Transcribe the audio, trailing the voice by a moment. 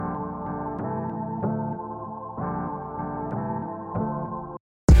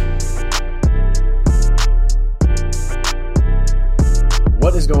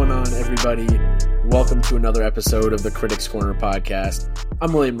everybody? Welcome to another episode of the Critics Corner podcast.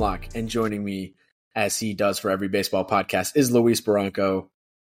 I'm William Locke, and joining me, as he does for every baseball podcast, is Luis Barranco.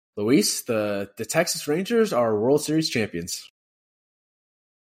 Luis, the Texas Rangers are World Series champions.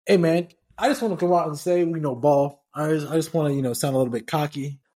 Hey, man, I just want to come out and say we know ball. I just want to, sound a little bit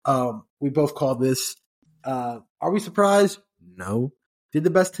cocky. We both called this. Are we surprised? No. Did the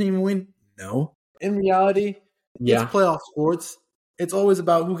best team win? No. In reality, It's playoff sports. It's always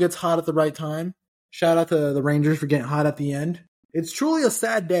about who gets hot at the right time. Shout out to the Rangers for getting hot at the end. It's truly a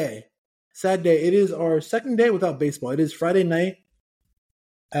sad day. Sad day. It is our second day without baseball. It is Friday night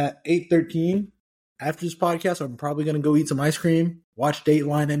at 8:13. After this podcast, I'm probably going to go eat some ice cream, watch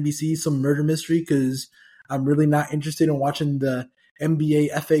Dateline NBC, some murder mystery, because I'm really not interested in watching the NBA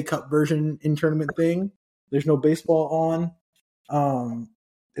FA Cup version in tournament thing. There's no baseball on.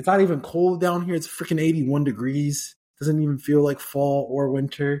 It's not even cold down here. It's freaking 81 degrees. Doesn't even feel like fall or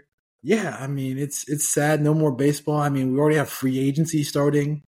winter. Yeah, I mean, it's sad. No more baseball. I mean, we already have free agency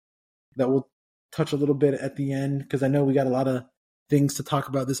starting that we'll touch a little bit at the end because I know we got a lot of things to talk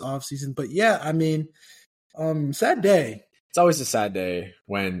about this offseason. But yeah, I mean, sad day. It's always a sad day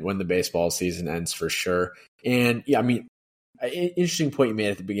when the baseball season ends for sure. And yeah, I mean, interesting point you made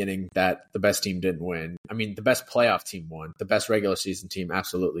at the beginning that the best team didn't win. I mean, the best playoff team won. The best regular season team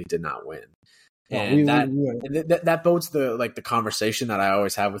absolutely did not win. And that bodes the conversation that I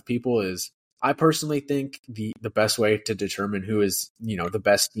always have with people is I personally think the best way to determine who is, the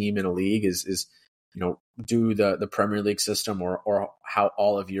best team in a league is do the Premier League system or how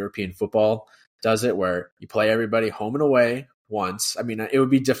all of European football does it, where you play everybody home and away once. I mean, it would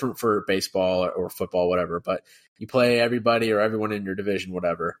be different for baseball or football, whatever, but you play everybody or everyone in your division,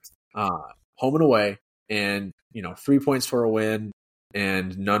 whatever, home and away, and 3 points for a win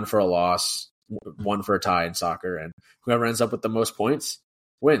and none for a loss, 1 for a tie in soccer, and whoever ends up with the most points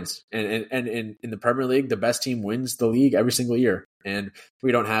wins. And in the Premier League, the best team wins the league every single year. And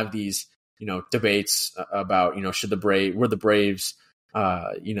we don't have these debates about should the Braves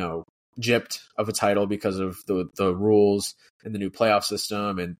gypped of a title because of the rules and the new playoff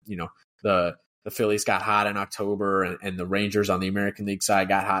system, and the Phillies got hot in October, and the Rangers on the American League side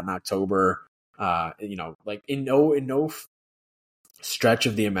got hot in October. In no stretch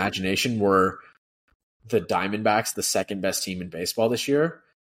of the imagination were the Diamondbacks the second best team in baseball this year,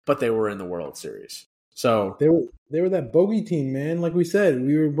 but they were in the World Series. So they were that bogey team, man. Like we said,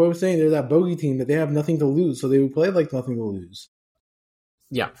 we were both saying they're that bogey team that they have nothing to lose, so they would play like nothing to lose.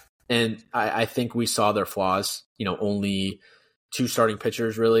 Yeah, and I think we saw their flaws. Only 2 starting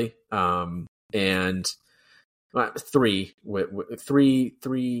pitchers really, and 3,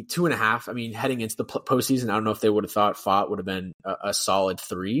 2.5. I mean, heading into the postseason, I don't know if they would have thought Fott would have been a solid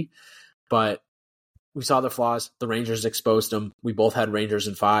 3, but we saw the flaws. The Rangers exposed them. We both had Rangers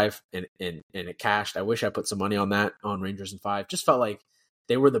in 5, and it cashed. I wish I put some money on that, on Rangers in 5. Just felt like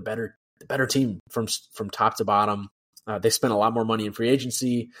they were the better team from top to bottom. They spent a lot more money in free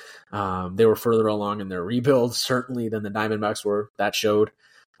agency. They were further along in their rebuild, certainly, than the Diamondbacks were. That showed.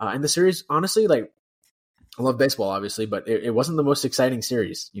 And the series, honestly, I love baseball, obviously, but it wasn't the most exciting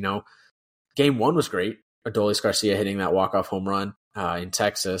series. Game 1 was great. Adolis Garcia hitting that walk-off home run in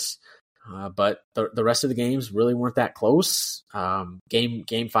Texas. But the rest of the games really weren't that close.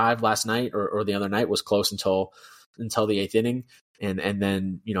 Game 5 last night or the other night was close until the 8th inning. And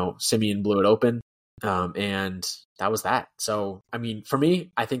then, Simeon blew it open. And that was that. So, I mean, for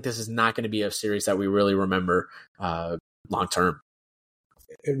me, I think this is not going to be a series that we really remember long term.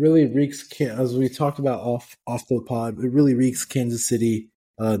 It really reeks, as we talked about off the pod, it really reeks Kansas City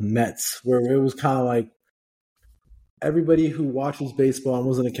Mets, where it was kind of like everybody who watches baseball and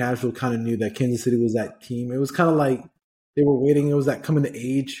wasn't a casual kind of knew that Kansas City was that team. It was kind of like they were waiting. It was that coming to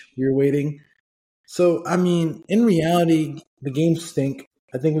age. We were waiting. So, I mean, in reality, the games stink.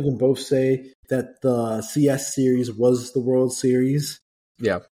 I think we can both say that the CS series was the World Series.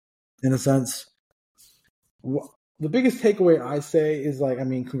 Yeah. In a sense. The biggest takeaway I say is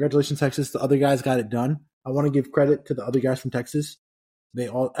congratulations, Texas. The other guys got it done. I want to give credit to the other guys from Texas.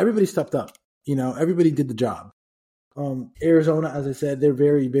 Everybody stepped up. Everybody did the job. Arizona, as I said, they're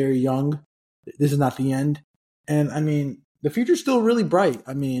very, very young. This is not the end. And, I mean, the future's still really bright.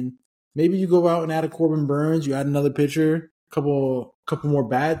 I mean, maybe you go out and add a Corbin Burns, you add another pitcher, couple more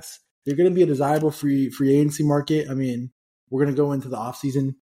bats. They're going to be a desirable free agency market. I mean, we're going to go into the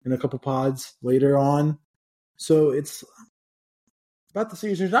offseason in a couple pods later on. So it's about the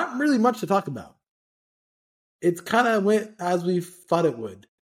series. There's not really much to talk about. It's kind of went as we thought it would.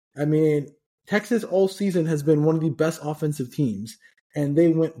 I mean, Texas all season has been one of the best offensive teams, and they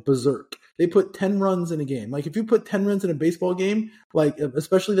went berserk. they put 10 runs in a game. Like if you put 10 runs in a baseball game, like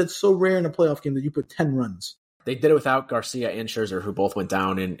especially that's so rare in a playoff game that you put 10 runs. They did it without Garcia and Scherzer, who both went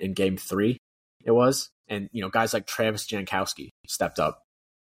down in game 3. It was, and guys like Travis Jankowski stepped up.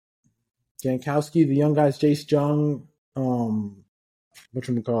 Jankowski, the young guys, Jace Jung,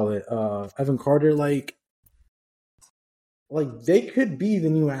 Evan Carter, like they could be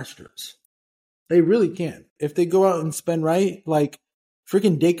the new Astros. They really can. If they go out and spend right, like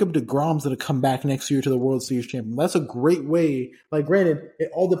freaking Jacob deGrom's going to come back next year to the World Series champion. That's a great way. Like, granted,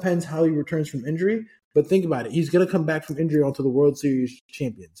 it all depends how he returns from injury, but think about it. He's going to come back from injury onto the World Series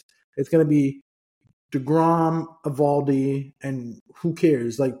champions. It's going to be DeGrom, Evaldi, and who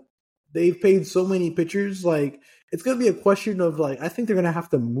cares? Like, they've paid so many pitchers. Like, it's going to be a question of, like, I think they're going to have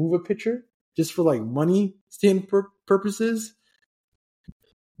to move a pitcher just for, like, money purposes,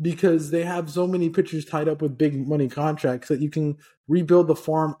 because they have so many pitchers tied up with big money contracts that you can rebuild the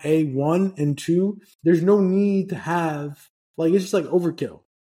farm, A, 1, and 2. There's no need to have, like, it's just like overkill.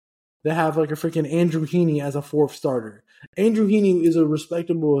 They have, like, a freaking Andrew Heaney as a 4th starter. Andrew Heaney is a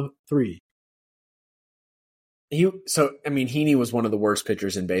respectable 3. Heaney was one of the worst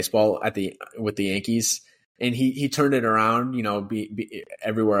pitchers in baseball with the Yankees, and he turned it around,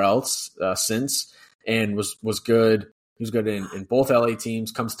 everywhere else since, and was good. He was good in both LA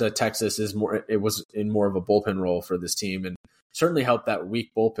teams. Comes to Texas it was in more of a bullpen role for this team, and certainly helped that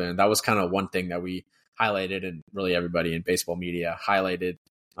weak bullpen. That was kind of one thing that we highlighted, and really everybody in baseball media highlighted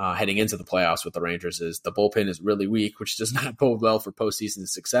heading into the playoffs with the Rangers, is the bullpen is really weak, which does not bode well for postseason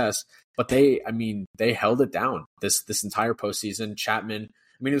success. But they held it down this entire postseason. Chapman,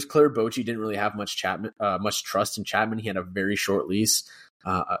 it was clear Bochy didn't really have much trust in Chapman. He had a very short leash,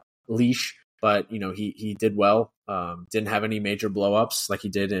 but he did well. Didn't have any major blowups like he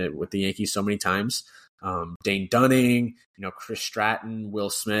did with the Yankees so many times. Dane Dunning, Chris Stratton,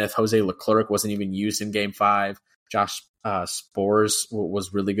 Will Smith, Jose Leclerc wasn't even used in Game 5. Josh Spores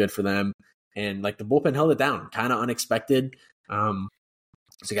was really good for them, and like the bullpen held it down, kind of unexpected. So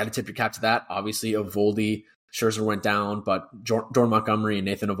you got to tip your cap to that. Obviously, Evaldi, Scherzer went down, but Jordan Montgomery and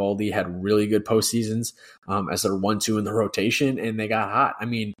Nathan Evaldi had really good postseasons as their 1-2 in the rotation, and they got hot.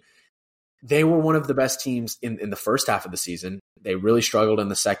 They were one of the best teams in the first half of the season. They really struggled in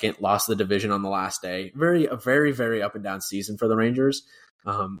the second, lost the division on the last day. A very, very up and down season for the Rangers.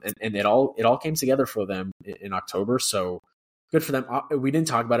 And it all came together for them in October. So good for them. We didn't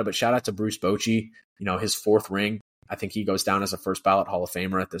talk about it, but shout out to Bruce Bochy, his 4th ring. I think he goes down as a first ballot Hall of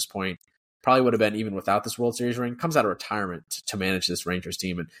Famer at this point. Probably would have been even without this World Series ring. Comes out of retirement to manage this Rangers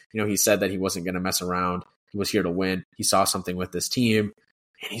team. And, he said that he wasn't going to mess around. He was here to win. He saw something with this team.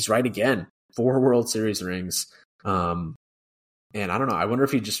 And he's right again. 4 World Series rings. And I don't know. I wonder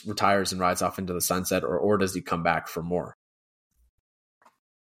if he just retires and rides off into the sunset, or does he come back for more?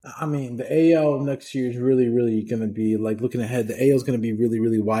 The AL next year is really, really going to be, like, looking ahead, the AL is going to be really,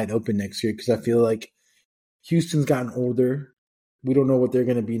 really wide open next year, because I feel like Houston's gotten older. We don't know what they're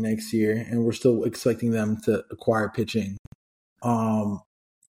going to be next year, and we're still expecting them to acquire pitching. God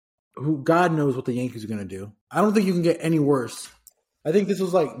knows what the Yankees are going to do. I don't think you can get any worse. I think this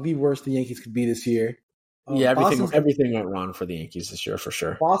was like the worst the Yankees could be this year. Everything went wrong for the Yankees this year for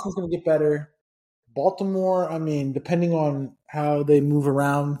sure. Boston's going to get better. Baltimore, depending on how they move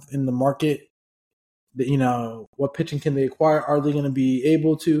around in the market, what pitching can they acquire? Are they going to be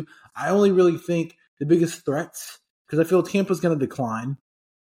able to? I only really think the biggest threats, because I feel Tampa's going to decline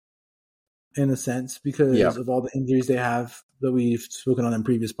in a sense because of all the injuries they have that we've spoken on in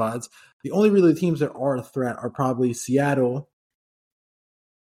previous pods. The only really teams that are a threat are probably Seattle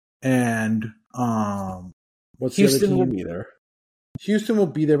and Houston will be there. Houston will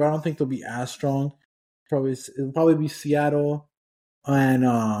be there, but I don't think they'll be as strong. It'll probably be Seattle and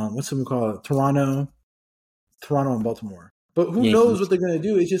Toronto and Baltimore. But who knows what they're going to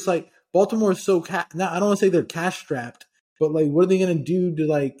do? It's just like Baltimore is so I don't want to say they're cash strapped, but like, what are they going to do to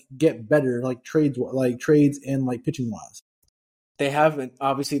like get better, like trades and like pitching wise? They have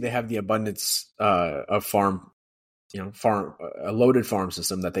the abundance of farm, a loaded farm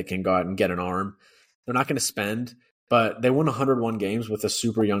system that they can go out and get an arm. They're not going to spend, but they won 101 games with a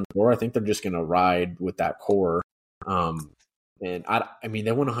super young core. I think they're just going to ride with that core. And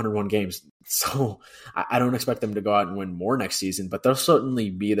they won 101 games, so I don't expect them to go out and win more next season, but they'll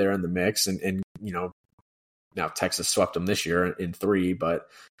certainly be there in the mix. And now Texas swept them this year in 3, but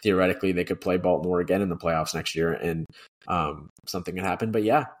theoretically they could play Baltimore again in the playoffs next year, and something can happen. But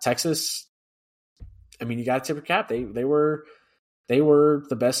yeah, Texas, you got to tip your cap. They were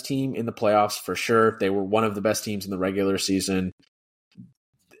the best team in the playoffs for sure. They were one of the best teams in the regular season.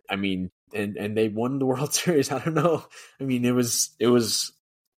 And they won the World Series. I don't know. It was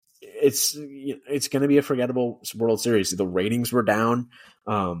it's going to be a forgettable World Series. The ratings were down,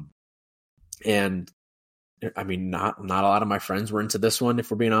 and I mean, not a lot of my friends were into this one. If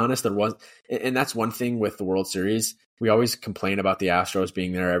we're being honest, there was, and that's one thing with the World Series. We always complain about the Astros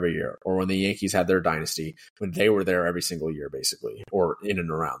being there every year, or when the Yankees had their dynasty, when they were there every single year, basically, or in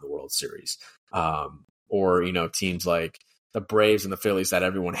and around the World Series, or teams like the Braves and the Phillies that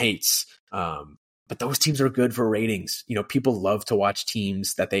everyone hates. But those teams are good for ratings. People love to watch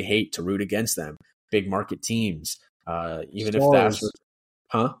teams that they hate to root against them. Big market teams, even if that's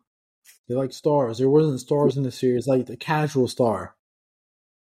huh. They're like stars. There wasn't stars in the series, like the casual star.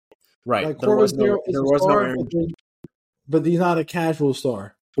 Right. Like there was no star, Aaron. but he's not a casual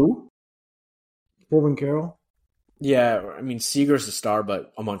star. Who? Corbin Carroll. Yeah, I mean, Seager's a star,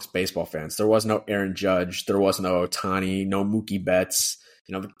 but amongst baseball fans, there was no Aaron Judge, there was no Ohtani, no Mookie Betts.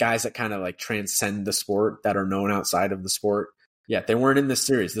 The guys that kind of like transcend the sport, that are known outside of the sport. Yeah, they weren't in this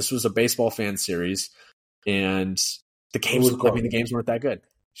series. This was a baseball fan series, and the games weren't that good.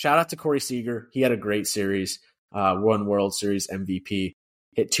 Shout out to Corey Seager. He had a great series, won World Series MVP,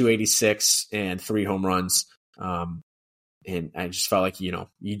 hit 286 and 3 home runs. And I just felt like, you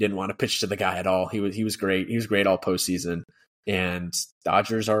didn't want to pitch to the guy at all. He was great. He was great all postseason. And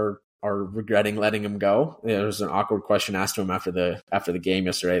Dodgers are regretting letting him go. There was an awkward question asked to him after the game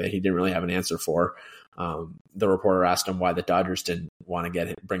yesterday that he didn't really have an answer for. The reporter asked him why the Dodgers didn't want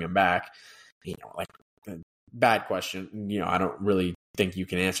to bring him back. Bad question. I don't really think you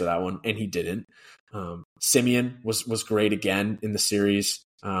can answer that one, and he didn't. Simeon was great again in the series.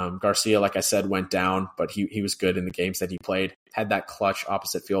 Garcia, like I said, went down, but he was good in the games that he played. Had that clutch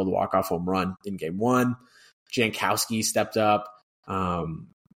opposite field walk-off home run in game 1. Jankowski stepped up,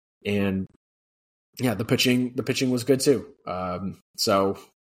 and yeah, the pitching was good too. So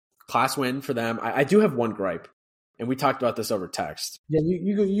class win for them. I do have one gripe, and we talked about this over text. Yeah,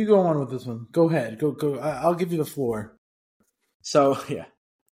 you go on with this one. Go ahead. Go. I'll give you the floor. So yeah,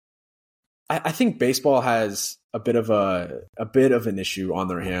 I think baseball has a bit of an issue on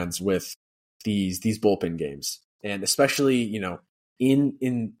their hands with these bullpen games, and especially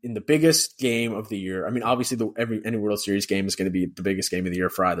in the biggest game of the year. I mean, obviously any World Series game is going to be the biggest game of the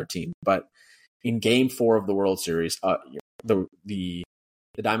year for either team, but in Game 4 of the World Series, the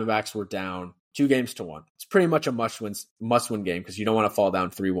Diamondbacks were down 2-1. It's pretty much a must-win game because you don't want to fall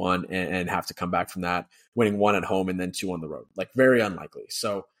down 3-1 and have to come back from that, winning 1 at home and then 2 on the road. Like, very unlikely.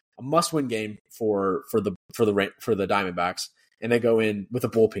 So a must-win game for the Diamondbacks, and they go in with a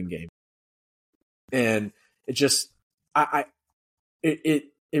bullpen game, and it just it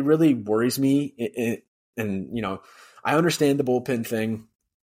really worries me. And I understand the bullpen thing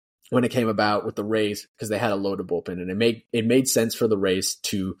when it came about with the Rays because they had a loaded bullpen, and it made sense for the Rays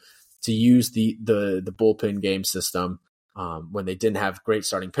to use the bullpen game system when they didn't have great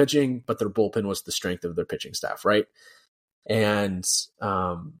starting pitching, but their bullpen was the strength of their pitching staff, right? And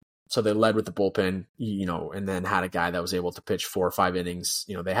so they led with the bullpen, and then had a guy that was able to pitch 4 or 5 innings.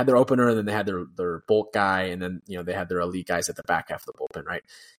 They had their opener, and then they had their bulk guy, and then they had their elite guys at the back half of the bullpen, right?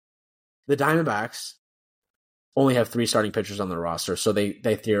 The Diamondbacks only have 3 starting pitchers on their roster, so they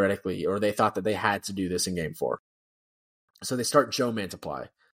theoretically, or they thought that they had to do this in Game 4. So they start Joe Mantiply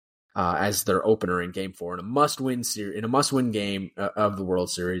as their opener in Game 4 in a must-win game of the World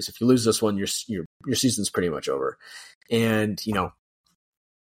Series. If you lose this one, your season's pretty much over. And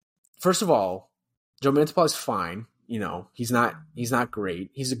first of all, Joe Mantiply is fine. He's not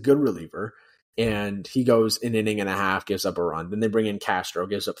great. He's a good reliever, and he goes an inning and a half, gives up a run. Then they bring in Castro,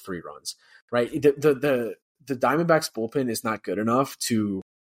 gives up 3 runs. Right? The Diamondbacks bullpen is not good enough to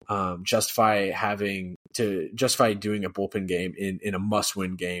justify doing a bullpen game in a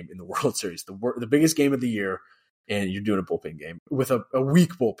must-win game in the World Series, the biggest game of the year, and you're doing a bullpen game with a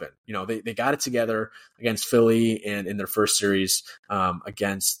weak bullpen. They got it together against Philly and in their first series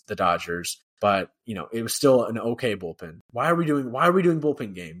against the Dodgers, but it was still an okay bullpen. Why are we doing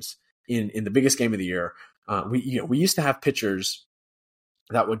bullpen games in the biggest game of the year? We used to have pitchers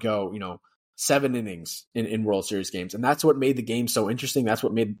that would go 7 innings in World Series games. And that's what made the game so interesting. That's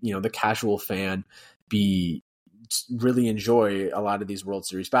what made, the casual fan really enjoy a lot of these World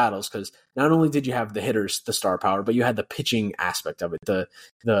Series battles. Because not only did you have the hitters, the star power, but you had the pitching aspect of it,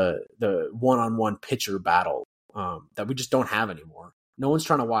 the one-on-one pitcher battle that we just don't have anymore. No one's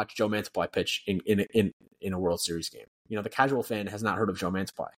trying to watch Joe Mantiply pitch in a World Series game. The casual fan has not heard of Joe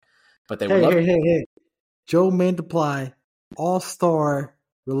Mantiply, but they would love Hey. Joe Mantiply, all-star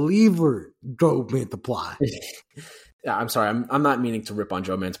reliever Joe Mantiply. Yeah, I'm sorry. I'm not meaning to rip on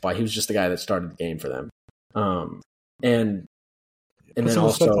Joe Mantiply. He was just the guy that started the game for them. And then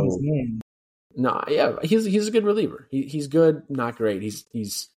also, no, yeah, he's a good reliever. He's good, not great.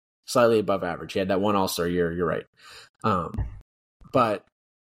 He's slightly above average. He had that one All-Star year. You're right. But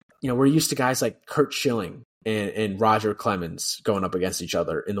we're used to guys like Curt Schilling and Roger Clemens going up against each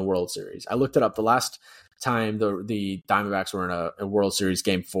other in the World Series. I looked it up. The last time the Diamondbacks were in a World Series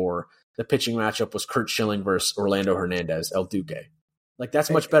Game 4, the pitching matchup was Curt Schilling versus Orlando Hernandez, El Duque. Like, that's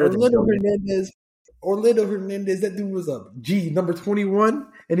much better than Hernandez. Orlando Hernandez, that dude was number 21,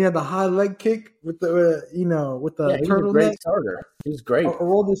 and he had the high leg kick with the turtleneck. Starter. He was great.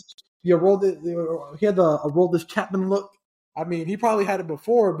 He had the Aroldis Chapman look. I mean, he probably had it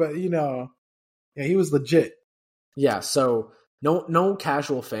before, but he was legit. Yeah, so no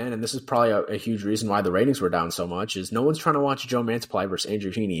casual fan, and this is probably a huge reason why the ratings were down so much, is no one's trying to watch Joe Mantiply versus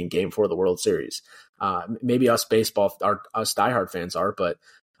Andrew Heaney in Game 4 of the World Series. Maybe us diehard fans are, but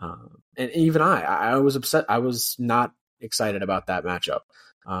and even I was upset. I was not excited about that matchup.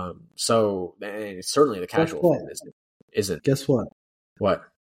 So and certainly the casual fan isn't. Guess what? What?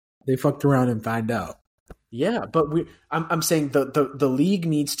 They fucked around and find out. Yeah, but I'm saying the league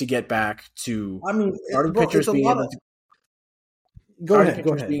needs to get back to starting pitchers being able to. Go ahead.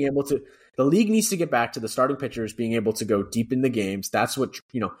 The league needs to get back to the starting pitchers being able to go deep in the games. That's what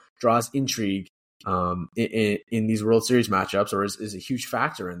draws intrigue in these World Series matchups, or is a huge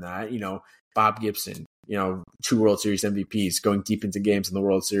factor in that. Bob Gibson, 2 World Series MVPs going deep into games in the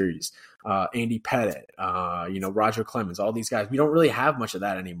World Series. Andy Pettitte, Roger Clemens, all these guys. We don't really have much of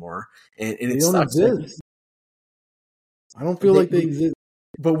that anymore, and it sucks. I don't feel like they exist.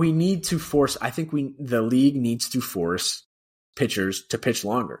 But we need to force. I think the league needs to force pitchers to pitch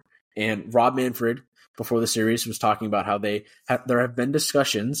longer. And Rob Manfred, before the series, was talking about how there have been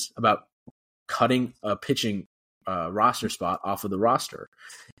discussions about cutting a pitching roster spot off of the roster.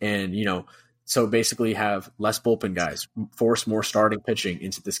 And, so basically have less bullpen guys, force more starting pitching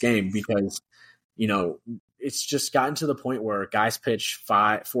into this game because, it's just gotten to the point where guys pitch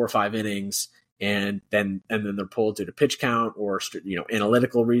 4 or 5 innings and then they're pulled due to pitch count or,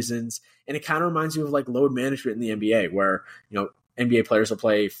 analytical reasons. And it kind of reminds you of like load management in the NBA where, NBA players will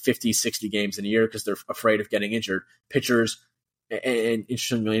play 50, 60 games in a year because they're afraid of getting injured. Pitchers, and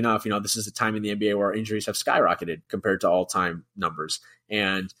interestingly enough, this is a time in the NBA where injuries have skyrocketed compared to all-time numbers.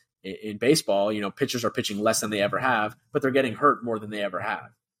 And in baseball, pitchers are pitching less than they ever have, but they're getting hurt more than they ever have.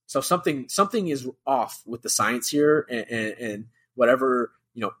 So something is off with the science here and whatever,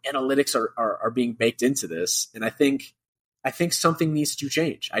 analytics are being baked into this. And I think something needs to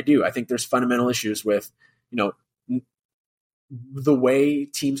change. I do. I think there's fundamental issues with, the way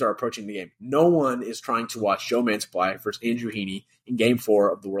teams are approaching the game. No one is trying to watch Joe Mantiply versus Andrew Heaney in Game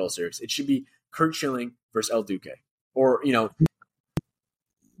 4 of the World Series. It should be Curt Schilling versus El Duque, or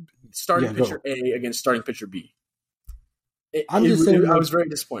starting pitcher A against starting pitcher B. I was very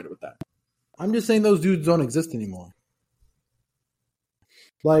disappointed with that. I'm just saying those dudes don't exist anymore.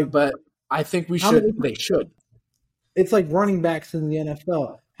 But I think they should. It's like running backs in the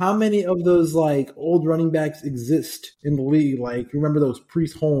NFL. How many of those old running backs exist in the league? Like, remember those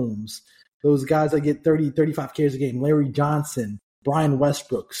Priest Holmes, those guys that get 30, 35 carries a game, Larry Johnson, Brian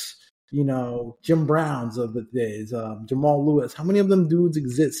Westbrooks, Jim Browns of the days, Jamal Lewis. How many of them dudes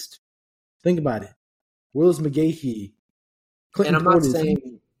exist? Think about it. Willis McGahee, Clinton and I'm Portis. Not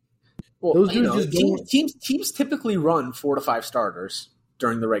saying those dudes teams typically run 4 to 5 starters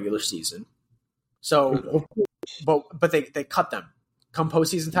during the regular season. So, but they cut them. Come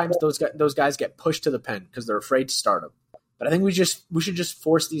postseason times, those guys get pushed to the pen because they're afraid to start them. But I think we should just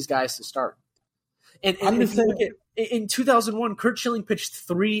force these guys to start. And if you look at in 2001, Curt Schilling pitched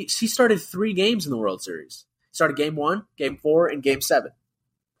 3. He started 3 games in the World Series. He started Game 1, Game 4, and Game 7.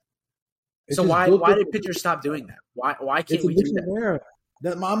 So why did pitchers stop doing that? Why can't we do that? Era.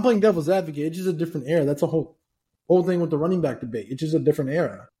 I'm playing devil's advocate. It's just a different era. That's a whole thing with the running back debate. It's just a different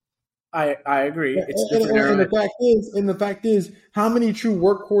era. I agree. It's a different era. And the fact is, how many true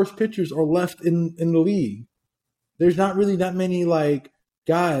workhorse pitchers are left in the league? There's not really that many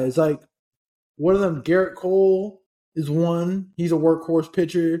guys. One of them, Garrett Cole, is one. He's a workhorse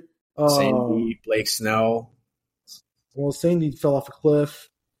pitcher. Sandy, Blake Snell. Well, Sandy fell off a cliff.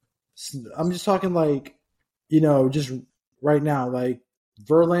 I'm just talking just right now.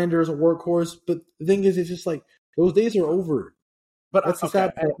 Verlander is a workhorse, but the thing is, it's just those days are over. But that's the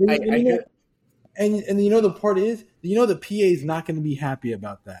sad part. And the part is, the PA is not going to be happy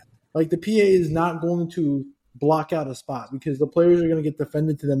about that. The PA is not going to block out a spot because the players are going to get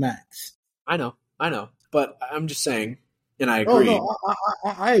defended to the max. I know. But I'm just saying, and I agree. Oh,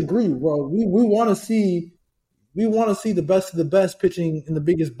 no, I agree, bro. We want to see the best of the best pitching in the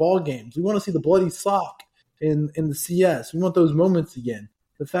biggest ball games. We want to see the bloody sock in the CS. We want those moments again.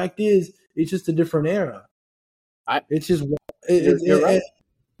 The fact is, it's just a different era. You're right.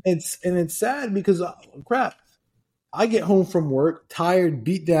 It's sad because crap. I get home from work tired,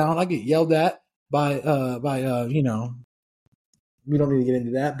 beat down. I get yelled at by we don't need to get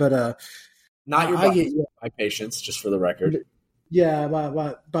into that, but Not your I boss, get my patience, just for the record. yeah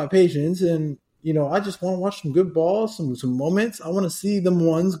by patience, and I just want to watch some good balls, some moments. I want to see them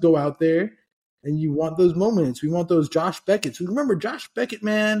ones go out there, and you want those moments. We want those Josh Beckett's. We remember Josh Beckett,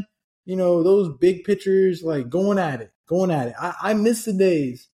 man. Those big pitchers like going at it. I miss the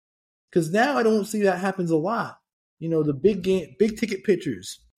days because now I don't see that happens a lot. The big ticket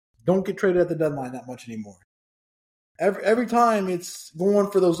pitchers don't get traded at the deadline that much anymore. Every time it's going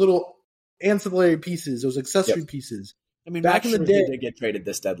for those little ancillary pieces, those accessory pieces. I mean, Back Max in the Scherzer day, did get traded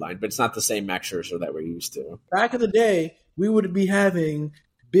this deadline, but it's not the same Max Scherzer that we're used to. back in the day, we would be having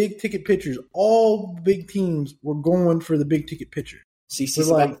big ticket pitchers. All big teams were going for the big ticket pitcher. CC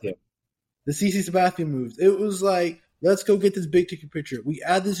Like Sabathia. the CC Sabathia moves. It was like, let's go get this big ticket pitcher. We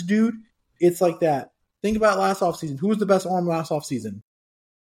add this dude. It's like that. Think about last offseason. Who was the best arm last offseason?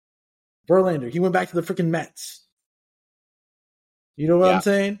 Verlander. He went back to the freaking Mets. You know what I'm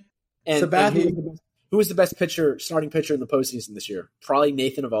saying? And Sabathia. who was the best starting pitcher in the postseason this year? Probably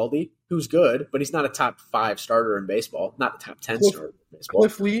Nathan Eovaldi, who's good, but he's not a top 5 starter in baseball, not a top 10 starter in baseball.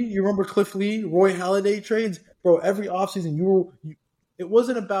 Cliff Lee, you remember Cliff Lee, Roy Halladay trades? Bro, every offseason, it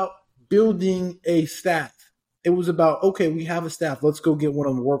wasn't about building a staff. It was about, okay, we have a staff. Let's go get one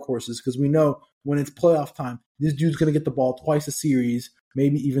of the workhorses because we know when it's playoff time, this dude's going to get the ball twice a series,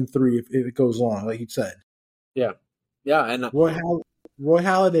 maybe even 3 if it goes long, like you said. Yeah. Yeah. And Roy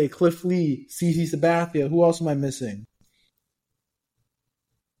Halladay, Cliff Lee, CC Sabathia. Who else am I missing?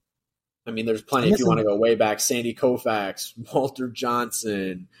 I mean, there's plenty if you want to go way back. Sandy Koufax, Walter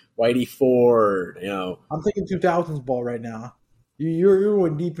Johnson, Whitey Ford. I'm thinking 2000s ball right now. You're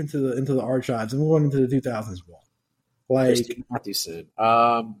going deep into the archives. I'm going into the 2000s ball. Like Steve Mathewson.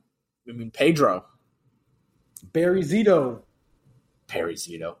 Pedro. Barry Zito.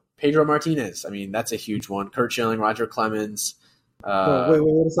 Pedro Martinez. I mean, that's a huge one. Kurt Schilling, Roger Clemens. Wait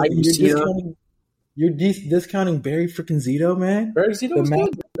a second. You're discounting Barry freaking Zito, man? Barry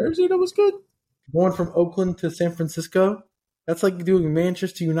Zito was good. Going from Oakland to San Francisco? That's like doing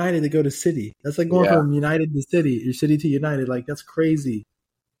Manchester United to go to City. That's like going from United to City, or City to United. Like, that's crazy.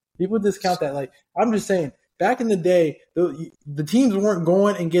 People discount that. Like, I'm just saying, back in the day, the teams weren't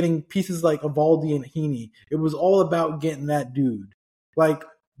going and getting pieces like Eovaldi and Heaney. It was all about getting that dude. Like,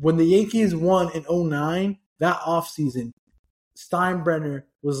 when the Yankees won in 2009, that offseason, Steinbrenner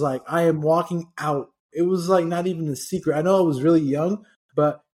was like, I am walking out. It was like not even a secret. I know I was really young,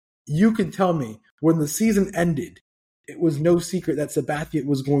 but you can tell me when the season ended, it was no secret that Sabathia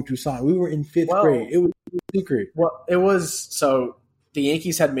was going to sign. We were in 5th grade. It was no secret. Well, it was – so the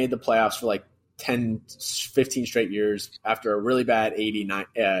Yankees had made the playoffs for like 10, 15 straight years after a really bad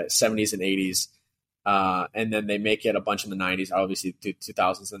 70s and 80s. And then they make it a bunch in the 90s, obviously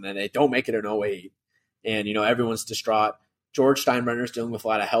 2000s, and then they don't make it in 08. And, everyone's distraught. George Steinbrenner's dealing with a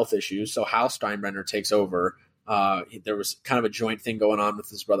lot of health issues, so Hal Steinbrenner takes over. There was kind of a joint thing going on with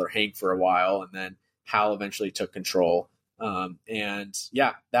his brother Hank for a while, and then Hal eventually took control. That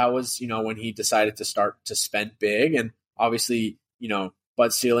was, when he decided to start to spend big. And obviously,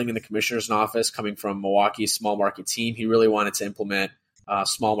 Bud Selig in the commissioner's office, coming from Milwaukee's small market team, he really wanted to implement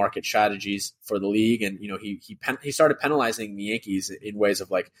small market strategies for the league. And, he started penalizing the Yankees in ways of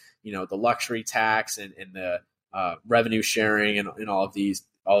like, the luxury tax and the revenue sharing and all of these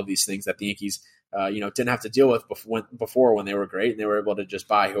things that the Yankees, didn't have to deal with before when they were great and they were able to just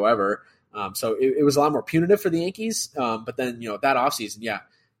buy whoever. So it was a lot more punitive for the Yankees. But then, that offseason,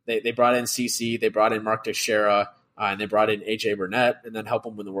 they brought in CC, they brought in Mark Teixeira, and they brought in AJ Burnett and then help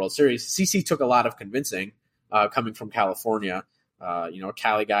them win the World Series. CC took a lot of convincing coming from California. A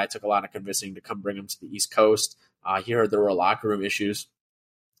Cali guy took a lot of convincing to come bring him to the East Coast. He heard there were locker room issues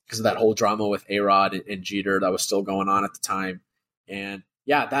because of that whole drama with A-Rod and Jeter that was still going on at the time. And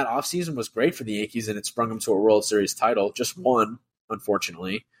that offseason was great for the Yankees, and it sprung them to a World Series title. Just one,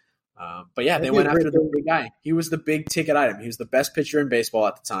 unfortunately. They went after the big guy. He was the big ticket item. He was the best pitcher in baseball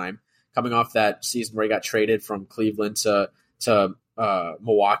at the time, coming off that season where he got traded from Cleveland to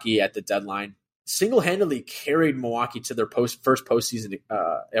Milwaukee at the deadline. Single-handedly carried Milwaukee to their first postseason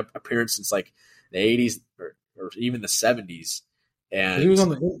appearance since like the 80s or even the 70s. And he was on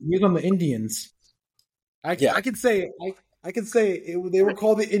the Indians. I can say they were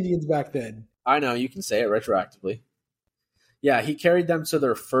called the Indians back then. I know, you can say it retroactively. Yeah, he carried them to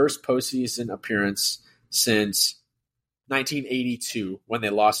their first postseason appearance since 1982 when they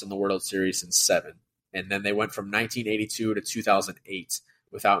lost in the World Series in 7. And then they went from 1982 to 2008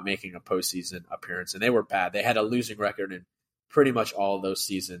 without making a postseason appearance. And they were bad. They had a losing record in pretty much all of those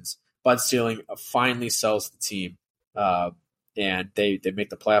seasons. Bud Selig finally sells the team, and they make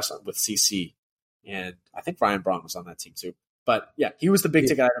the playoffs with CC. And I think Ryan Braun was on that team too. But yeah, he was the big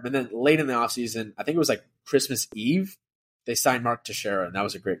ticket item. And then late in the offseason, I think it was like Christmas Eve, they signed Mark Teixeira, and that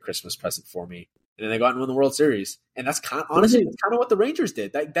was a great Christmas present for me. And then they got and won the World Series. And that's honestly that's kind of what the Rangers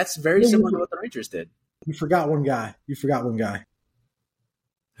did. That's very similar to what the Rangers did. You forgot one guy.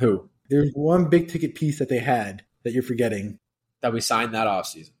 Who? There's one big ticket piece that they had that you're forgetting. That we signed that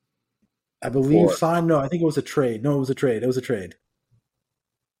offseason. I believe signed. No, I think it was a trade. No, it was a trade. It was a trade.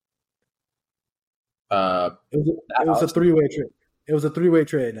 It was a three-way trade. It was a three-way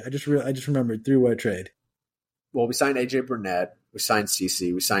trade. I just remembered three-way trade. Well, we signed AJ Burnett. We signed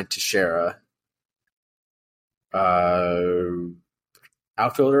CC. We signed Teixeira. Outfielder,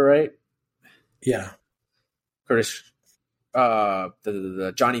 right? Yeah. Curtis.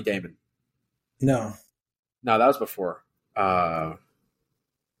 The Johnny Damon. No, that was before.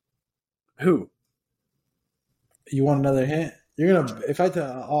 Who? You want another hint? You're gonna. If I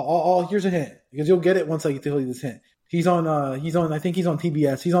tell, here's a hint because you'll get it once I tell you this hint. He's on. I think he's on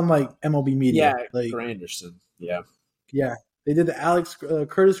TBS. He's on like MLB Media. Yeah, like Granderson. Yeah. Yeah, they did the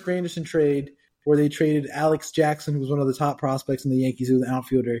Curtis Granderson trade where they traded Alex Jackson, who was one of the top prospects in the Yankees, who was an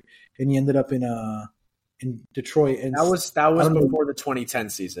outfielder, and he ended up in Detroit. And that was before the 2010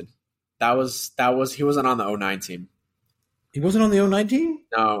 season. That was he wasn't on the 2009 team. He wasn't on the 2009 team?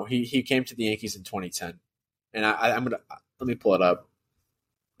 No, he came to the Yankees in 2010. And I'm gonna let me pull it up.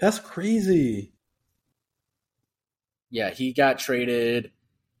 That's crazy. Yeah, he got traded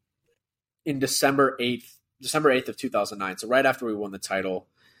in December 8th of 2009. So right after we won the title,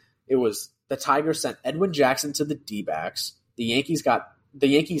 it was the Tigers sent Edwin Jackson to the D-backs.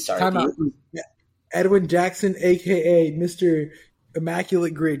 Edwin Jackson, a.k.a. Mr.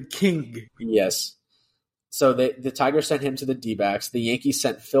 Immaculate Grid King. Yes. So the Tigers sent him to the D-backs. The Yankees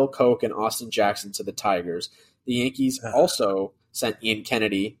sent Phil Koch and Austin Jackson to the Tigers. The Yankees also sent Ian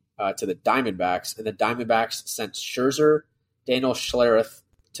Kennedy to the Diamondbacks, and the Diamondbacks sent Scherzer, Daniel Schlereth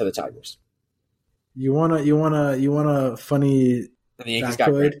to the Tigers. You want a funny and the Yankees factoid?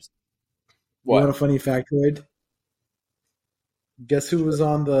 Got what? You want a funny factoid? Guess who was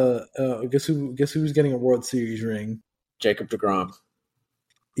on the guess who was getting a World Series ring? Jacob deGrom.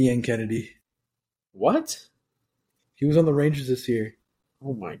 Ian Kennedy. What? He was on the Rangers this year.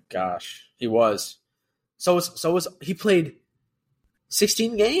 Oh my gosh. He was. So was he played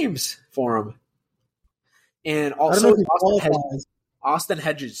 16 games for him. And also Austin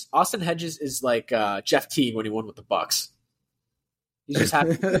Hedges. Austin Hedges is like Jeff Teague when he won with the Bucks. He's just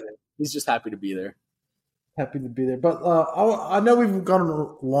happy to be there. He's just happy to be there. Happy to be there. But I know we've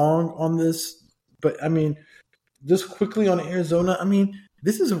gone long on this, but I mean, just quickly on Arizona, I mean,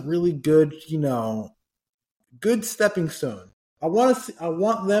 this is a really good, good stepping stone. I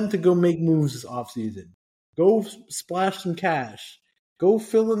want them to go make moves this offseason. Go splash some cash. Go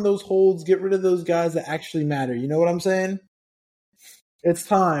fill in those holes. Get rid of those guys that actually matter. You know what I'm saying? It's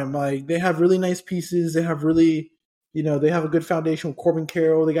time. Like, they have really nice pieces. They have really, they have a good foundation with Corbin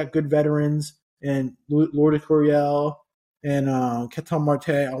Carroll. They got good veterans and Lourdes Gurriel and Ketel Marte.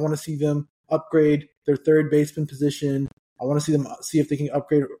 I want to see them upgrade their third baseman position. I want to see if they can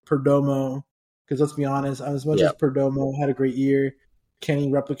upgrade Perdomo. Because let's be honest, as much as Perdomo had a great year, can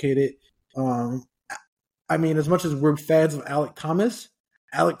he replicate it? I mean, as much as we're fans of Alek Thomas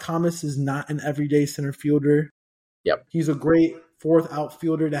is not an everyday center fielder. Yep. He's a great fourth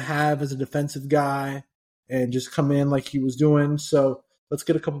outfielder to have as a defensive guy and just come in like he was doing. So let's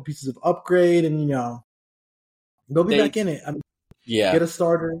get a couple pieces of upgrade and, they'll be back in it. I mean, get a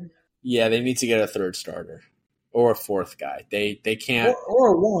starter. Yeah, they need to get a third starter or a fourth guy. They can't.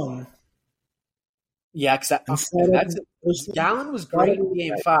 Or a one. Yeah, Gallen was great in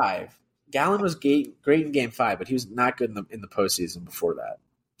Game 5. Gallen was great in Game 5, but he was not good in the postseason before that.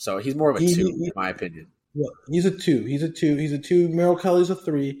 So he's more of a 2, in my opinion. Yeah, he's a 2. He's a 2. Merrill Kelly's a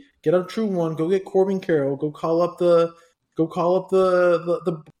 3. Get a true 1. Go get Corbin Carroll. Go call up the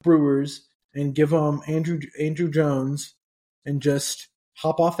Brewers and give them Andrew Jones and just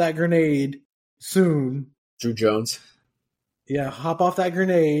hop off that grenade soon. Drew Jones. Yeah, hop off that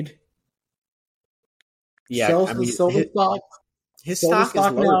grenade. Yeah, sell the stock. His stock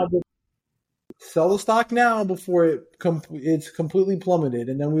is low. Sell the stock now before it's completely plummeted,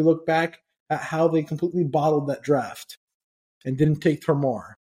 and then we look back at how they completely bottled that draft and didn't take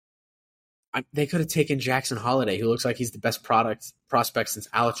Termarr. They could have taken Jackson Holiday, who looks like he's the best prospect since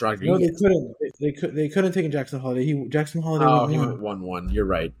Alex Rodriguez. No, they couldn't. They couldn't have taken Jackson Holiday. Jackson Holiday. Oh, he went 1-1. You're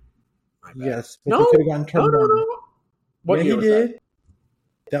right. Yes, but they could have gotten Termarr. No. What year was that?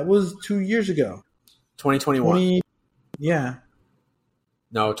 That was 2 years ago. 2021. Yeah.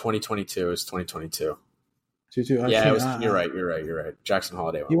 No, 2022 is 2022. 2-2. Yeah, it was. You're right. Jackson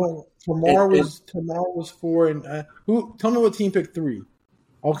Holiday He went one. went. Tamar was 4, and who? Tell me what team picked 3.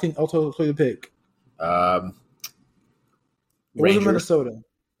 I'll tell you the pick. Um, It wasn't Rangers. Minnesota.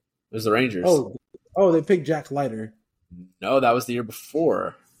 It was the Rangers. They picked Jack Leiter. No, that was the year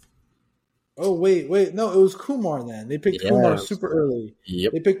before. Oh wait, no, it was Kumar then. They picked Kumar super early.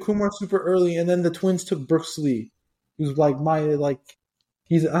 Yep. They picked Kumar super early, and then the Twins took Brooks Lee, who's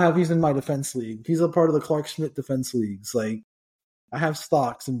he's in my defense league. He's a part of the Clark Schmidt defense leagues. Like I have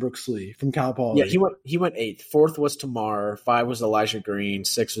stocks in Brooks Lee from Cal Poly. Yeah, he went 8th. 4th was Tamar. 5 was Elijah Green.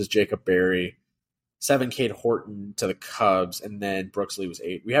 6 was Jacob Berry. 7 Cade Horton to the Cubs, and then Brooks Lee was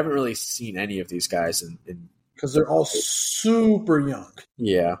 8. We haven't really seen any of these guys in because they're all super young.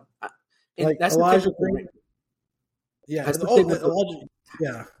 Yeah. And like that's Elijah Green. Yeah. That's Elijah.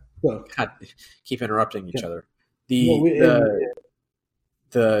 Yeah. God, keep interrupting each other. The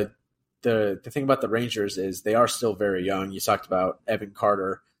thing about the Rangers is they are still very young. You talked about Evan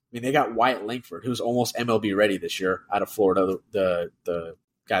Carter. I mean, they got Wyatt Langford, who's almost MLB ready this year out of Florida, the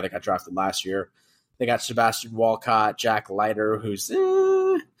guy that got drafted last year. They got Sebastian Walcott, Jack Leiter, who's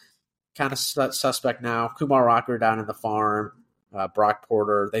kind of suspect now. Kumar Rocker down in the farm. Brock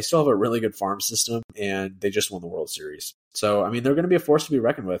Porter. They still have a really good farm system, and they just won the World Series. So, I mean, they're going to be a force to be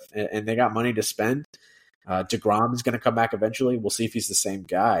reckoned with, and they got money to spend. DeGrom is going to come back eventually. We'll see if he's the same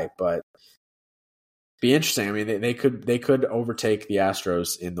guy, but be interesting. I mean, they could overtake the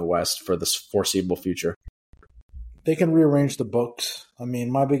Astros in the West for the foreseeable future. They can rearrange the books. I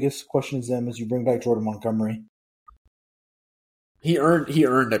mean, my biggest question is them is you bring back Jordan Montgomery. He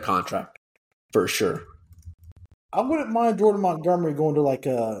earned a contract for sure. I wouldn't mind Jordan Montgomery going to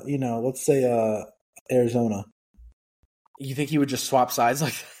let's say Arizona. You think he would just swap sides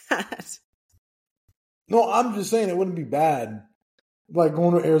like that? No, I'm just saying it wouldn't be bad. Like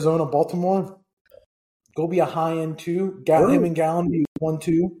going to Arizona, Baltimore, go be a high end 2. Him and Gallen be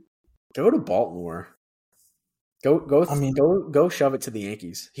 1-2. Go to Baltimore. Go shove it to the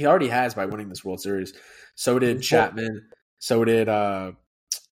Yankees. He already has by winning this World Series. So did Chapman. So did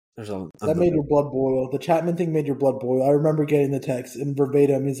that made your blood boil. The Chapman thing made your blood boil. I remember getting the text and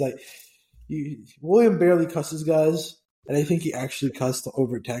verbatim. He's like, William barely cusses guys, and I think he actually cussed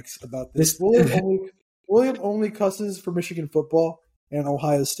over text about this. William only cusses for Michigan football and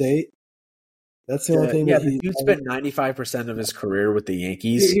Ohio State. That's the only thing. Yeah, he spent 95% of his career with the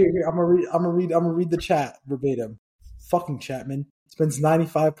Yankees. Here, I'm gonna read the chat verbatim. Fucking Chapman spends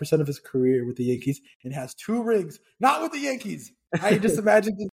 95% of his career with the Yankees and has 2 rings, not with the Yankees. I just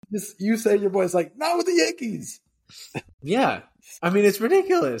imagine this you say your voice like, not with the Yankees. Yeah. I mean, it's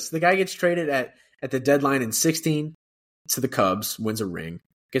ridiculous. The guy gets traded at the deadline in 16 to the Cubs, wins a ring,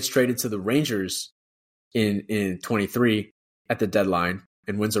 gets traded to the Rangers in 23 at the deadline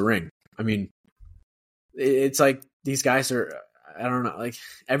and wins a ring. I mean, it's like these guys are, I don't know, like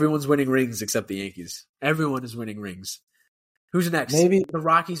everyone's winning rings except the Yankees. Everyone is winning rings. Who's next? Maybe the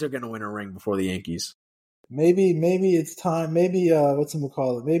Rockies are going to win a ring before the Yankees. Maybe it's time. Maybe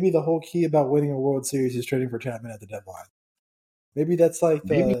Maybe the whole key about winning a World Series is trading for Chapman at the deadline. Maybe that's like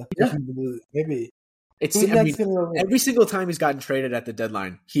maybe. Every single time he's gotten traded at the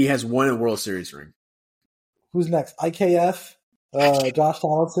deadline, he has won a World Series ring. Who's next? IKF, Josh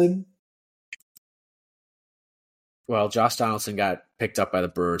Donaldson. Well, Josh Donaldson got picked up by the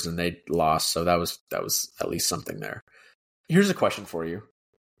Brewers and they lost, so that was at least something there. Here's a question for you.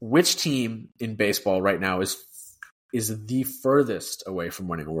 Which team in baseball right now is the furthest away from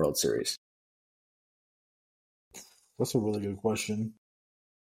winning a World Series? That's a really good question.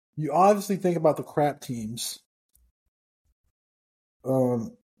 You obviously think about the crap teams.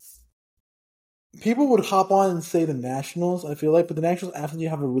 People would hop on and say the Nationals, I feel like, but the Nationals, after you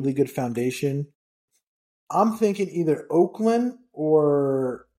have a really good foundation, I'm thinking either Oakland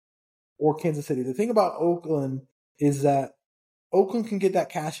or Kansas City. The thing about Oakland is that Oakland can get that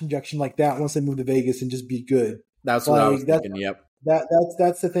cash injection like that once they move to Vegas and just be good. That's what I was thinking, yep.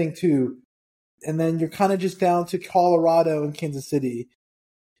 That's the thing, too. And then you're kind of just down to Colorado and Kansas City.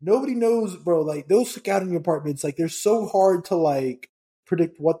 Nobody knows, bro. Like, those scouting apartments, like, they're so hard to, like,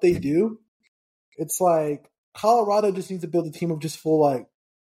 predict what they do. It's like Colorado just needs to build a team of just full, like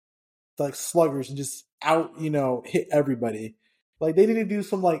sluggers and just hit everybody. Like, they need to do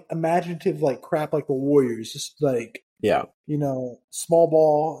some, like, imaginative, like, crap like the Warriors. Just, like, yeah, small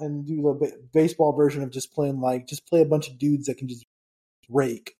ball and do the baseball version of just play a bunch of dudes that can just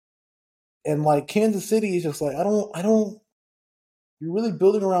rake. And, like, Kansas City is just like, I don't, you're really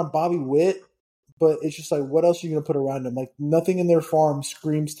building around Bobby Witt, but it's just like, what else are you going to put around him? Like, nothing in their farm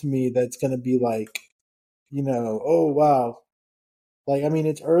screams to me that's going to be like, oh wow. Like, I mean,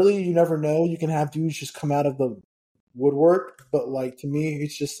 it's early. You never know. You can have dudes just come out of the woodwork. But, like, to me,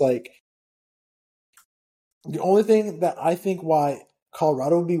 it's just like the only thing that I think why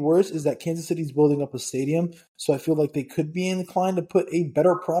Colorado would be worse is that Kansas City's building up a stadium. So I feel like they could be inclined to put a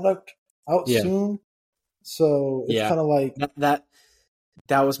better product out Yeah. soon. So it's kind of like that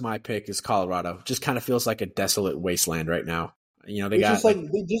was my pick is Colorado. Just kind of feels like a desolate wasteland right now. They it's got just like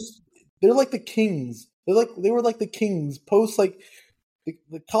they're like the Kings. They were like the Kings post like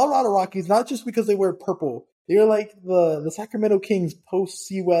the Colorado Rockies, not just because they wear purple. They're like the Sacramento Kings post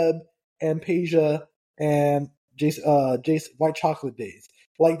C-Web and Peja and Jace White Chocolate days.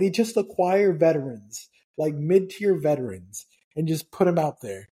 Like they just acquire veterans, like mid-tier veterans, and just put them out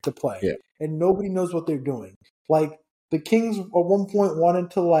there to play. Yeah. And nobody knows what they're doing. Like the Kings at one point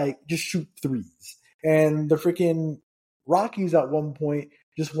wanted to like just shoot threes. And the freaking Rockies at one point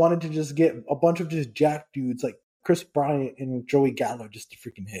just wanted to just get a bunch of just jack dudes like Chris Bryant and Joey Gallo just to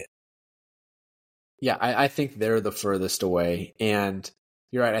freaking hit. Yeah, I think they're the furthest away. And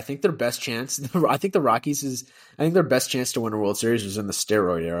you're right. I think their best chance, I think their best chance to win a World Series was in the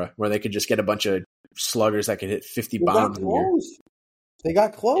steroid era where they could just get a bunch of sluggers that could hit 50 bombs a year. They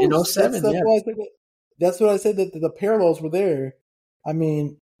got close. In 07, that's what I said that the parallels were there. I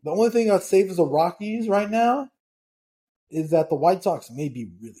mean, the only thing I'd say for the Rockies right now is that the White Sox may be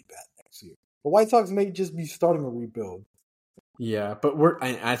really bad next year. The White Sox may just be starting a rebuild. Yeah, but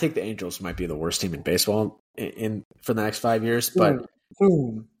I think the Angels might be the worst team in baseball for the next 5 years. But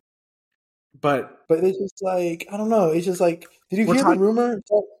it's just like, I don't know. It's just like, did you hear the rumor?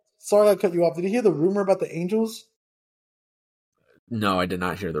 Sorry, I cut you off. Did you hear the rumor about the Angels? No, I did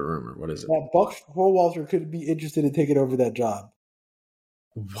not hear the rumor. What is it? That Buck Showalter could be interested in taking over that job.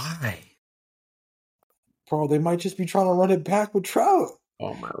 Why? Bro, they might just be trying to run it back with Trout.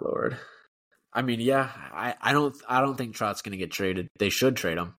 Oh my Lord. I mean, yeah, I don't think Trout's going to get traded. They should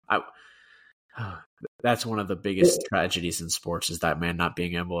trade him. That's one of the biggest tragedies in sports is that man not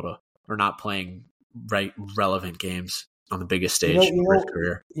being able to or not playing relevant games on the biggest stage of his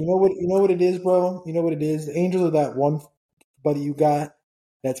career. You know what it is, bro? You know what it is? The Angels are that one buddy you got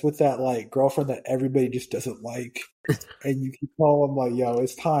that's with that like girlfriend that everybody just doesn't like. And you keep calling them like, yo,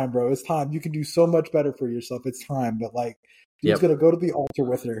 it's time, bro. It's time. You can do so much better for yourself. It's time. But like he's gonna go to the altar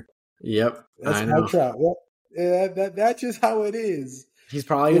with her. Yep. That's my Trout. Yep. Yeah, that's just how it is. He's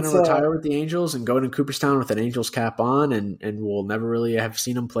probably going to retire with the Angels and go to Cooperstown with an Angels cap on, and we'll never really have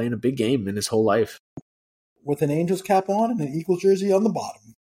seen him play in a big game in his whole life. With an Angels cap on and an Eagles jersey on the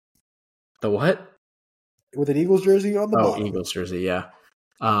bottom. The what? With an Eagles jersey on the bottom. Oh, Eagles jersey, yeah.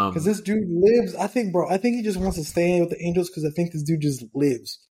 Because this dude lives, I think he just wants to stay with the Angels because I think this dude just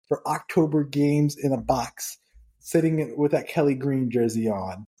lives for October games in a box, sitting with that Kelly Green jersey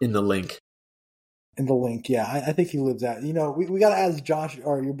on. In the link. Yeah. I think he lives at. We got to ask Josh,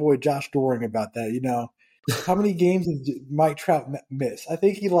 or your boy Josh Doring about that. How many games did Mike Trout miss? I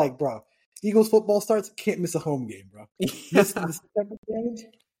think he bro, Eagles football starts, can't miss a home game, bro. Miss the September games,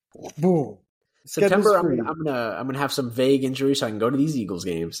 boom. September, I'm gonna have some vague injuries so I can go to these Eagles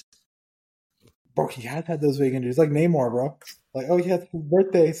games. Bro, he has had those vague injuries, like Neymar, bro. Like, oh, he had his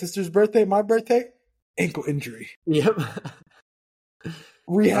birthday, sister's birthday, my birthday, ankle injury. Yep.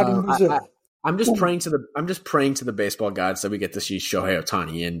 Rehab in Brazil. I'm just praying to the baseball gods that we get to see Shohei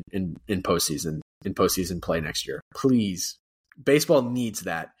Ohtani in postseason play next year. Please, baseball needs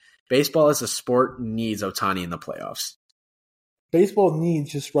that. Baseball as a sport needs Ohtani in the playoffs. Baseball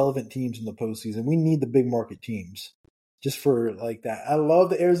needs just relevant teams in the postseason. We need the big market teams just for like that. I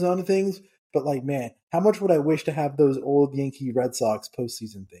love the Arizona things, but like, man, how much would I wish to have those old Yankee Red Sox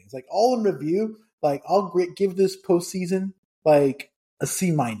postseason things? Like all in review, like I'll give this postseason like a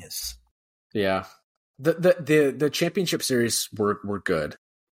C-. Yeah, the championship series were good.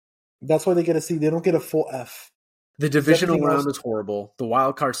 That's why they get a C. They don't get a full F. The divisional round was horrible. The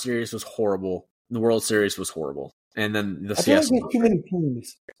wild card series was horrible. The World Series was horrible. And then the CS. I feel like there's too many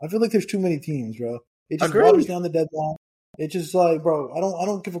teams. I feel like there's too many teams, bro. It just waters down the deadline. It's just like, bro, I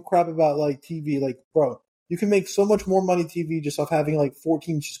don't give a crap about like TV. Like, bro, you can make so much more money TV just off having like 4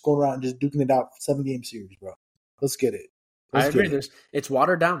 teams just going around and just duking it out for 7-game series, bro. Let's get it. I agree. It's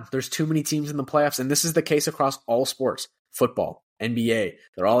watered down. There's too many teams in the playoffs, and this is the case across all sports. Football, NBA,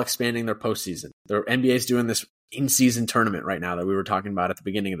 they're all expanding their postseason. Their NBA's doing this in-season tournament right now that we were talking about at the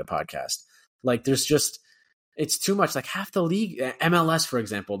beginning of the podcast. Like, it's too much. Like half the league, MLS, for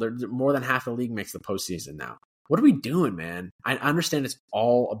example, more than half the league makes the postseason now. What are we doing, man? I understand it's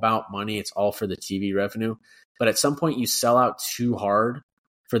all about money. It's all for the TV revenue. But at some point, you sell out too hard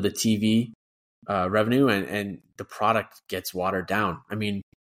for the TV revenue, and the product gets watered down. I mean,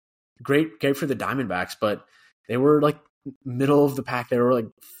 great for the Diamondbacks, but they were like middle of the pack. They were like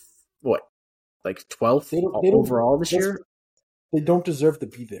what, like 12th overall this year. They don't deserve to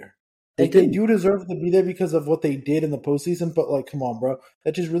be there. They They do deserve to be there because of what they did in the postseason, but like, come on, bro,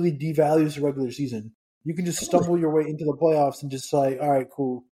 that just really devalues the regular season. You can just stumble your way into the playoffs and just like, all right,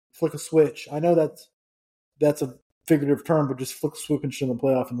 cool, flick a switch. I know that's a figurative term, but just flick a switch in the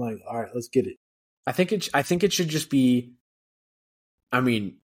playoff and like, all right, let's get it. I think it should just be. I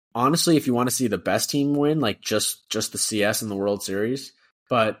mean, honestly, if you want to see the best team win, like just the CS in the World Series.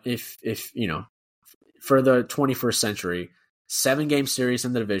 But if for the 21st century, 7-game series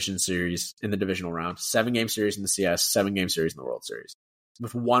in the divisional round, 7-game series in the CS, 7-game series in the World Series,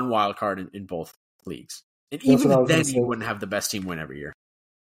 with one wild card in both leagues. And even then, you wouldn't have the best team win every year.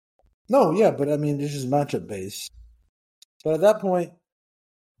 No, yeah, but I mean, it's just matchup based. But at that point,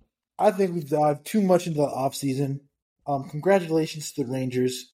 I think we've dived too much into the offseason. Congratulations to the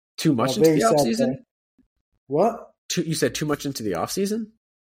Rangers. Too much into the offseason? What? You said too much into the offseason?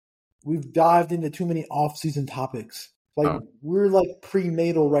 We've dived into too many offseason topics. Like, we're like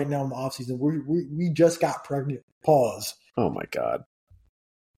prenatal right now in the offseason. We just got pregnant. Pause. Oh, my God.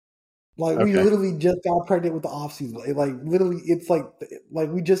 Like, we literally just got pregnant with the offseason. Like, literally, it's like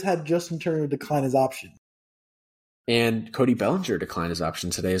we just had Justin Turner decline his option. And Cody Bellinger declined his option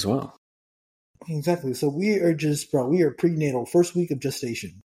today as well. Exactly. So we are just, bro, we are prenatal, first week of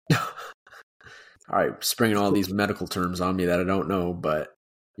gestation. All right, springing all these medical terms on me that I don't know, but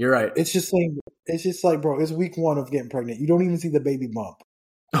you're right. It's just like, bro, it's week 1 of getting pregnant. You don't even see the baby bump.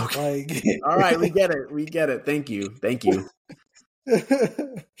 Okay. Like, all right, we get it. Thank you.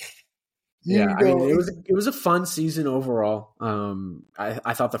 Yeah, I mean, it was a fun season overall.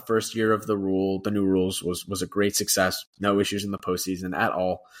 I thought the first year of the new rules was a great success. No issues in the postseason at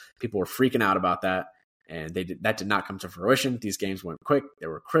all. People were freaking out about that, and that did not come to fruition. These games went quick. They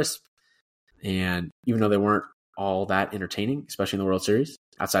were crisp, and even though they weren't all that entertaining, especially in the World Series,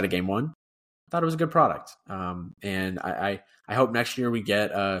 outside of Game 1, I thought it was a good product. And I hope next year we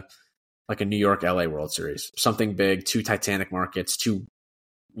get like a New York LA World Series, something big, 2 Titanic markets, 2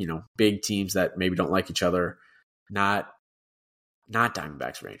 big teams that maybe don't like each other, not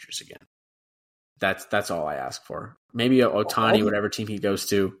Diamondbacks Rangers again. That's all I ask for. Maybe Ohtani, whatever team he goes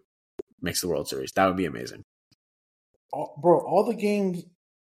to, makes the World Series. That would be amazing. Bro, all the games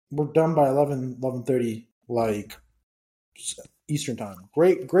were done by 11:30, like Eastern time.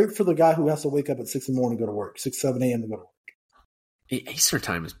 Great for the guy who has to wake up at 6 in the morning to go to work, 6, 7 a.m. to go to work. Eastern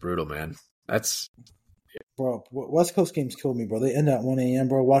time is brutal, man. That's... Bro, West Coast games kill me, bro. They end at 1 a.m.,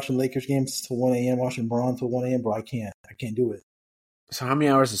 bro. Watching Lakers games till 1 a.m., watching Braun till 1 a.m., bro. I can't do it. So how many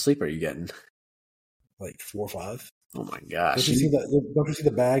hours of sleep are you getting? Like 4 or 5. Oh my gosh! Don't you see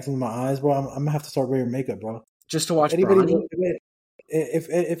the bags in my eyes, bro? I'm gonna have to start wearing makeup, bro. Just to watch Bronny?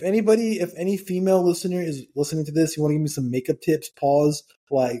 If any female listener is listening to this, you want to give me some makeup tips? Pause.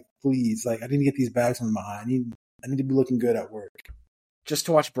 Like, please. Like, I need to get these bags under my eye. I need to be looking good at work. Just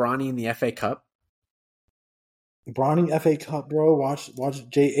to watch Bronny in the FA Cup. Bronny FA Cup, bro. Watch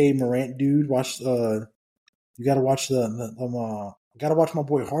J.A. Morant, dude. You gotta watch gotta watch my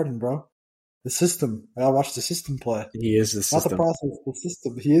boy Harden, bro. The system. I gotta watch the system play. He is the system. Not the process, the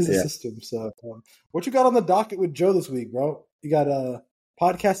system. He is the system. So, what you got on the docket with Joe this week, bro? You got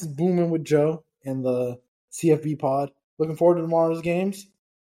podcast is booming with Joe and the CFB pod. Looking forward to tomorrow's games.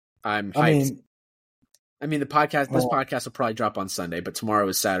 I'm hyped. I mean, the podcast. This podcast will probably drop on Sunday, but tomorrow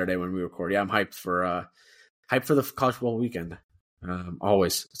is Saturday when we record. Yeah, I'm hyped for the college football weekend.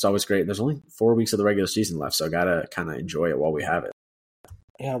 It's always great. There's only 4 weeks of the regular season left, so I gotta kind of enjoy it while we have it.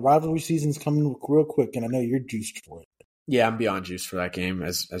 Yeah, rivalry season's coming real quick, and I know you're juiced for it. Yeah, I'm beyond juiced for that game,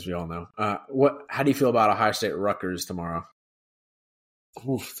 as we all know. How do you feel about Ohio State Rutgers tomorrow?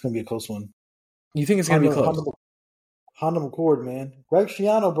 Oof, it's gonna be a close one. You think it's gonna be close? Honda McCord, man. Greg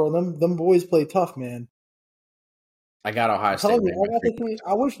Schiano, bro. Them boys play tough, man. I got Ohio State.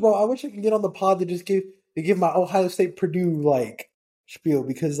 I wish I could get on the pod to just give my Ohio State Purdue like spiel,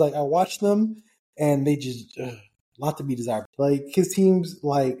 because like I watched them and they just a lot to be desired. Like his teams,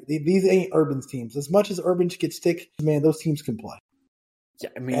 like these ain't Urban's teams. As much as Urban gets stick, man, those teams can play. Yeah,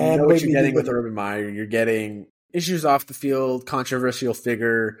 I mean, you know what you're getting with Urban Meyer. You're getting issues off the field, controversial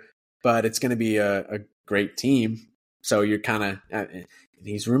figure, but it's going to be a great team. So you're kind of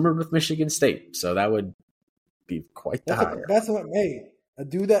he's rumored with Michigan State, so that would be quite the hire. That's what a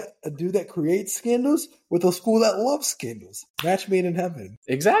dude that creates scandals with a school that loves scandals. Match made in heaven.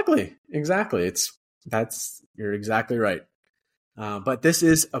 Exactly. You're exactly right. But this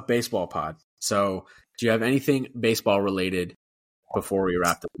is a baseball pod. So do you have anything baseball related before we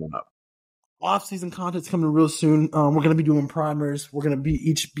wrap this one up? off-season content's coming real soon. We're going to be doing primers. We're going to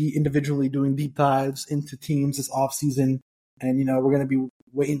each be individually doing deep dives into teams this off-season. And, we're going to be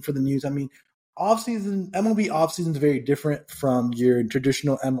waiting for the news. I mean, MLB off-season is very different from your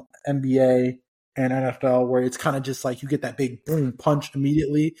traditional NBA and NFL, where it's kind of just like you get that big boom punch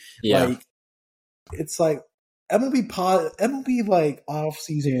immediately. Yeah. Like, it's like MLB like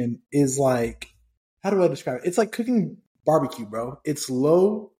off-season is like, how do I describe it? It's like cooking barbecue, bro. It's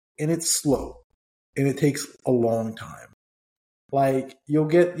low and it's slow, and it takes a long time. Like you'll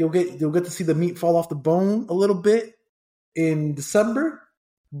get to see the meat fall off the bone a little bit in December,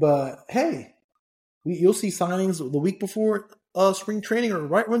 but hey, you'll see signings the week before spring training or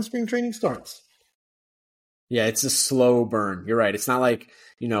right when spring training starts. Yeah, it's a slow burn. You're right. It's not like,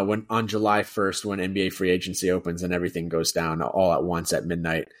 when on July 1st when NBA free agency opens and everything goes down all at once at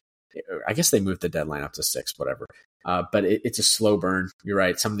midnight. I guess they moved the deadline up to 6, whatever. But it's a slow burn. You're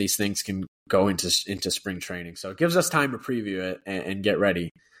right. Some of these things can go into spring training. So it gives us time to preview it and get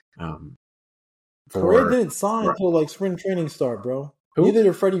ready. Correa didn't sign until like spring training start, bro. Who? Neither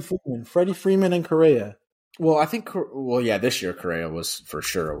did Freddie Freeman and Correa. Well, I think, this year Correa was for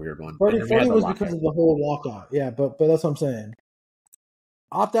sure a weird one. Freddie was because of the whole lockout. Yeah, but that's what I'm saying.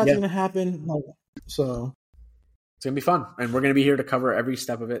 Opt-out's going to happen. So it's going to be fun. And we're going to be here to cover every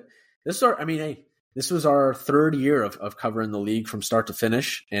step of it. This was our third year of covering the league from start to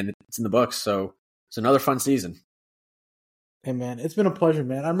finish, and it's in the books. So it's another fun season. Hey man, it's been a pleasure,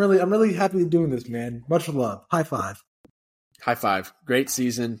 man. I'm really happy doing this, man. Much love. High five. High five. Great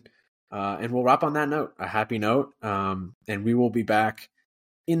season. And we'll wrap on that note, a happy note. And we will be back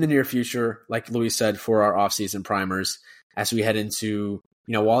in the near future, like Louis said, for our off-season primers as we head into,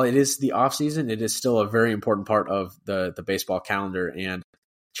 while it is the off-season, it is still a very important part of the baseball calendar, and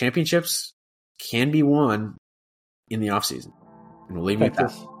championships can be won in the off-season. And we'll leave you at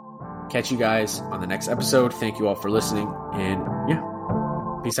that. Catch you guys on the next episode. Thank you all for listening,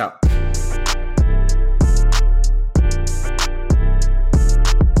 and peace out.